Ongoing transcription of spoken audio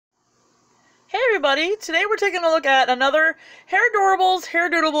everybody, today we're taking a look at another Hairdorables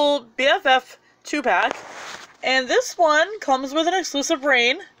HairDUDEables BFF 2-pack, and this one comes with an exclusive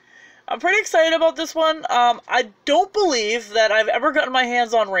Rayne. I'm pretty excited about this one. I don't believe that I've ever gotten my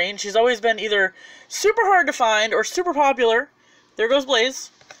hands on Rayne. She's always been either super hard to find or super popular. There goes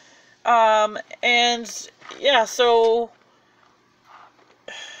Blaze. And yeah, so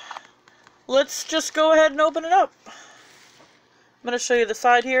let's just go ahead and open it up. I'm going to show you the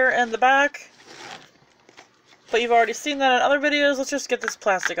side here and the back. But you've already seen that in other videos. Let's just get this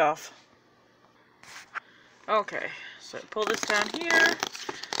plastic off. Okay, so pull this down here.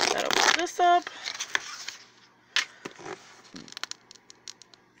 That opens this up.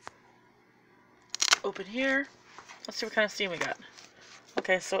 Open here. Let's see what kind of scene we got.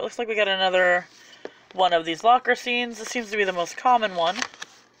 Okay, so it looks like we got another one of these locker scenes. This seems to be the most common one.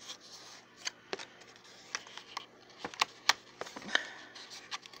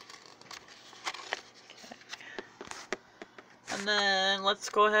 And then let's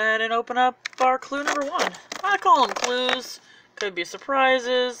go ahead and open up our clue number one. I call them clues. Could be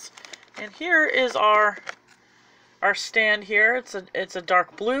surprises. And here is our stand here. It's a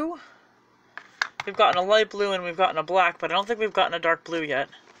dark blue. We've gotten a light blue and we've gotten a black, but I don't think we've gotten a dark blue yet.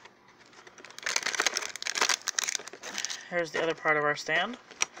 Here's the other part of our stand.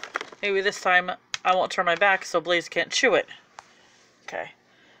 Maybe this time I won't turn my back so Blaze can't chew it. Okay.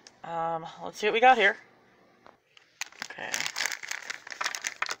 Let's see what we got here. Okay.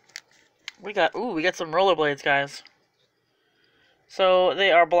 We got some rollerblades, guys. So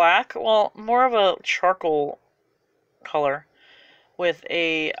they are black, well, more of a charcoal color with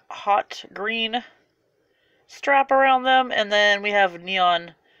a hot green strap around them, and then we have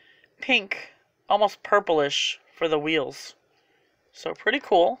neon pink, almost purplish for the wheels. So pretty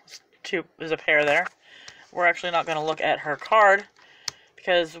cool. There's a pair there. We're actually not going to look at her card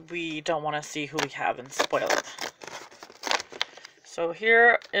because we don't want to see who we have and spoil it. So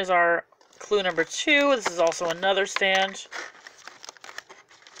here is our clue number two. This is also another stand.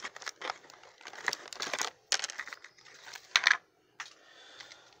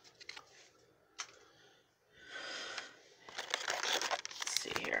 Let's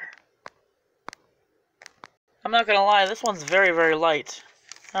see here. I'm not gonna lie, this one's very, very light.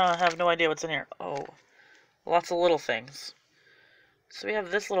 I have no idea what's in here. Oh, lots of little things. So we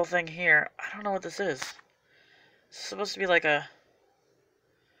have this little thing here. I don't know what this is. It's supposed to be like a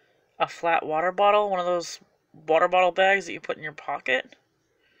flat water bottle, one of those water bottle bags that you put in your pocket?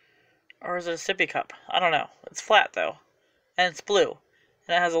 Or is it a sippy cup? I don't know. It's flat though, and it's blue,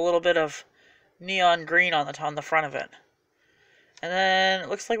 and it has a little bit of neon green on the front of it. And then it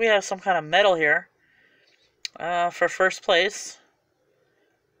looks like we have some kind of medal here for first place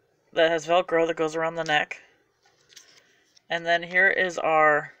that has Velcro that goes around the neck. And then here is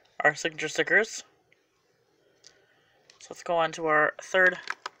our signature stickers. So let's go on to our third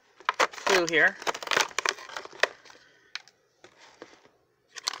clue here.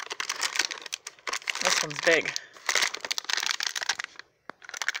 This one's big.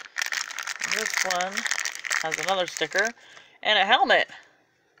 And this one has another sticker and a helmet.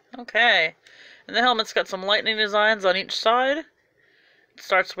 Okay. And the helmet's got some lightning designs on each side. It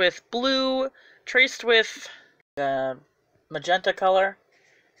starts with blue, traced with magenta color.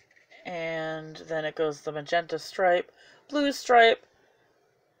 And then it goes the magenta stripe, blue stripe,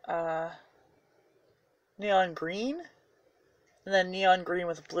 neon green, and then neon green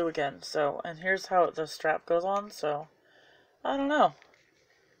with blue again. So, and here's how the strap goes on. So, I don't know.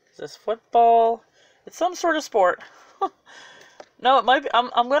 Is this football? It's some sort of sport. No, it might be.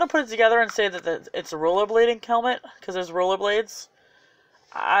 I'm gonna put it together and say that it's a rollerblading helmet because there's rollerblades.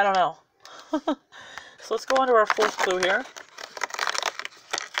 I don't know. So let's go on to our fourth clue here.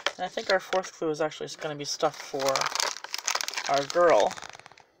 And I think our fourth clue is actually going to be stuff for our girl.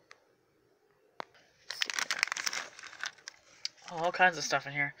 All kinds of stuff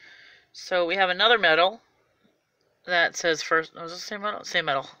in here. So we have another medal that says first. Was it the same medal? Same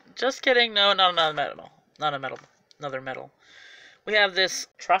medal. Just kidding. No, not another medal. Not a medal. Another medal. We have this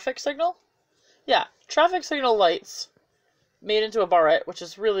traffic signal. Yeah, traffic signal lights made into a barrette, which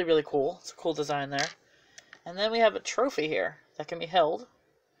is really, really cool. It's a cool design there. And then we have a trophy here that can be held.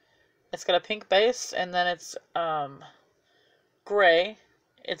 It's got a pink base, and then it's gray.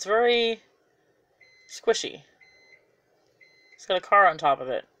 It's very squishy. It's got a car on top of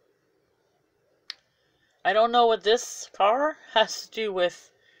it. I don't know what this car has to do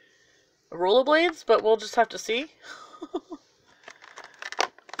with rollerblades, but we'll just have to see.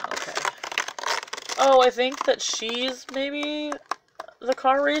 Okay. Oh, I think that she's maybe the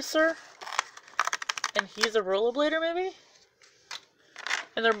car racer, and he's a rollerblader, maybe?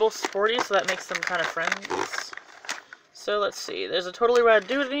 And they're both sporty, so that makes them kind of friends. So let's see. There's a totally rad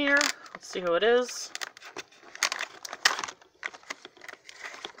dude in here. Let's see who it is.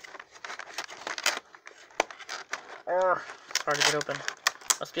 It's hard to get open.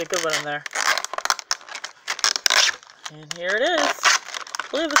 Must be a good one in there. And here it is. I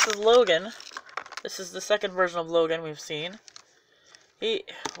believe this is Logan. This is the second version of Logan we've seen. Okay,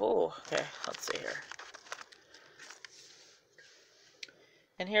 let's see here.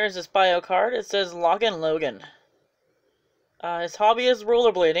 And here's his bio card. It says Login Logan. His hobby is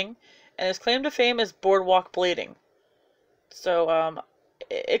rollerblading, and his claim to fame is boardwalk blading. So,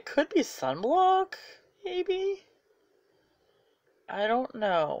 it could be sunblock, maybe? I don't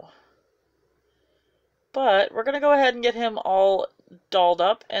know. But we're going to go ahead and get him all dolled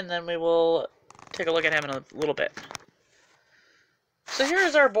up, and then we will take a look at him in a little bit. So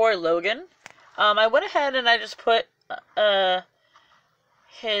here's our boy Logan. I went ahead and I just put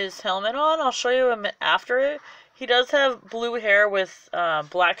his helmet on. I'll show you him after it. He does have blue hair with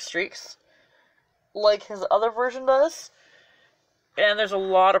black streaks, like his other version does. And there's a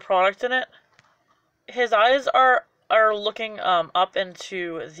lot of product in it. His eyes are looking up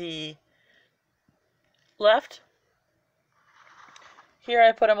into the left. Here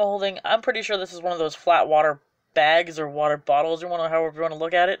I put him holding, I'm pretty sure this is one of those flat water bags or water bottles, or however you want to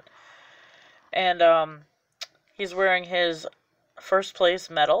look at it. And he's wearing his first place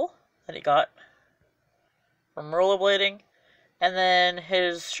medal that he got from rollerblading. And then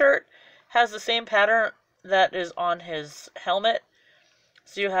his shirt has the same pattern that is on his helmet.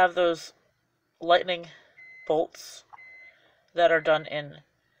 So you have those lightning bolts that are done in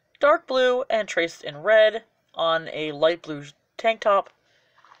dark blue and traced in red on a light blue tank top.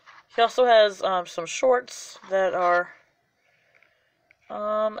 He also has some shorts that are,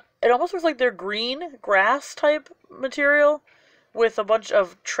 it almost looks like they're green grass type material with a bunch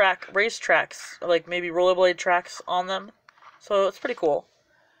of race tracks, like maybe rollerblade tracks on them. So it's pretty cool.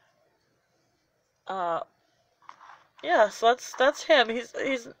 Yeah, so that's him.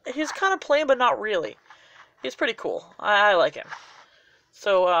 He's kind of plain, but not really. He's pretty cool. I like him.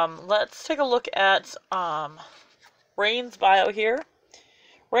 So let's take a look at Rayne's bio here.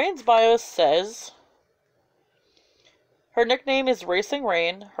 Rayne's bio says her nickname is Racing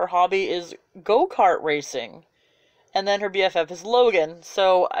Rayne. Her hobby is go-kart racing. And then her BFF is Logan.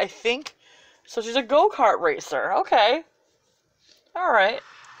 So I think, so she's a go-kart racer. Okay. Alright.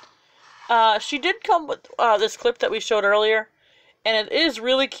 She did come with this clip that we showed earlier. And it is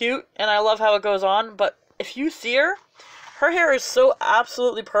really cute. And I love how it goes on. But if you see her, her hair is so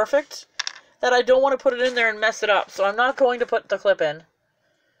absolutely perfect that I don't want to put it in there and mess it up. So I'm not going to put the clip in.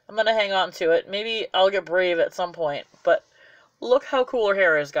 I'm going to hang on to it. Maybe I'll get brave at some point. But look how cool her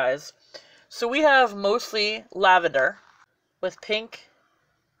hair is, guys. So we have mostly lavender with pink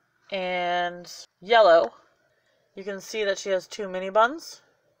and yellow. You can see that she has two mini buns.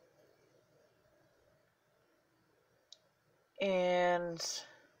 And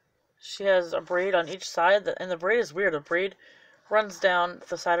she has a braid on each side. And the braid is weird. The braid runs down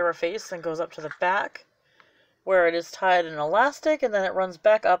the side of her face and goes up to the back, where it is tied in elastic, and then it runs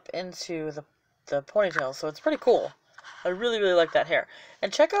back up into the ponytail. So it's pretty cool. I really, really like that hair.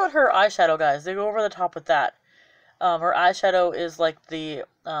 And check out her eyeshadow, guys. They go over the top with that. Her eyeshadow is like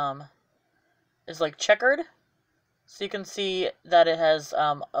checkered. So you can see that it has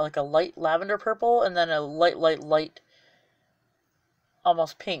like a light lavender purple, and then a light,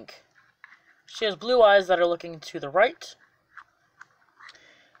 almost pink. She has blue eyes that are looking to the right.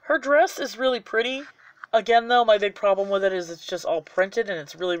 Her dress is really pretty. Again, though, my big problem with it is it's just all printed, and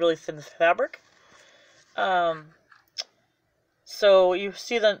it's really, really thin fabric. So you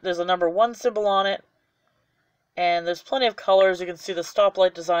see that there's a number 1 symbol on it, and there's plenty of colors. You can see the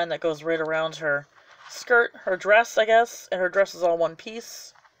stoplight design that goes right around her skirt, her dress, I guess, and her dress is all one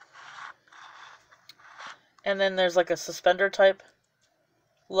piece. And then there's like a suspender type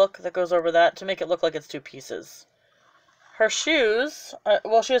look that goes over that to make it look like it's 2 pieces. Her shoes,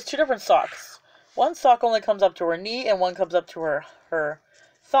 well, she has 2 different socks. One sock only comes up to her knee, and one comes up to her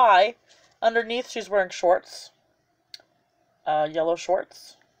thigh. Underneath, she's wearing shorts. Yellow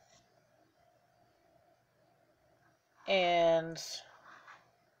shorts. And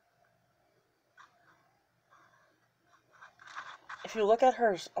if you look at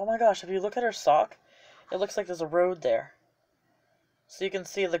her, oh my gosh, if you look at her sock, it looks like there's a road there. So you can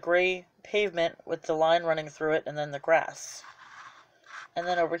see the gray pavement with the line running through it, and then the grass. And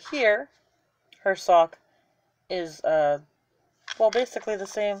then over here, her sock is, well, basically the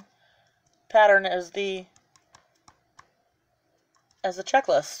same pattern as the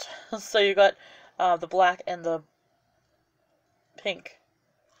checklist. So you got the black and the pink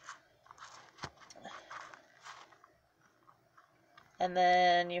And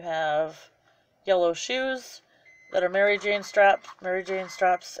then you have yellow shoes that are Mary Jane straps,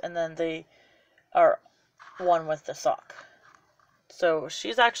 and then they are one with the sock. So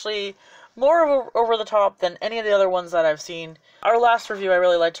she's actually more over the top than any of the other ones that I've seen. Our last review, I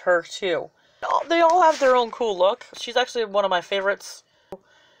really liked her too. They all have their own cool look. She's actually one of my favorites.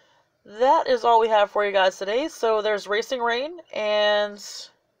 That is all we have for you guys today. So there's Racing Rayne and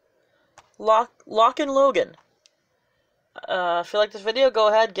Lock and Logan. If you like this video, go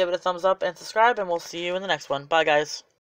ahead, give it a thumbs up and subscribe, and we'll see you in the next one. Bye, guys.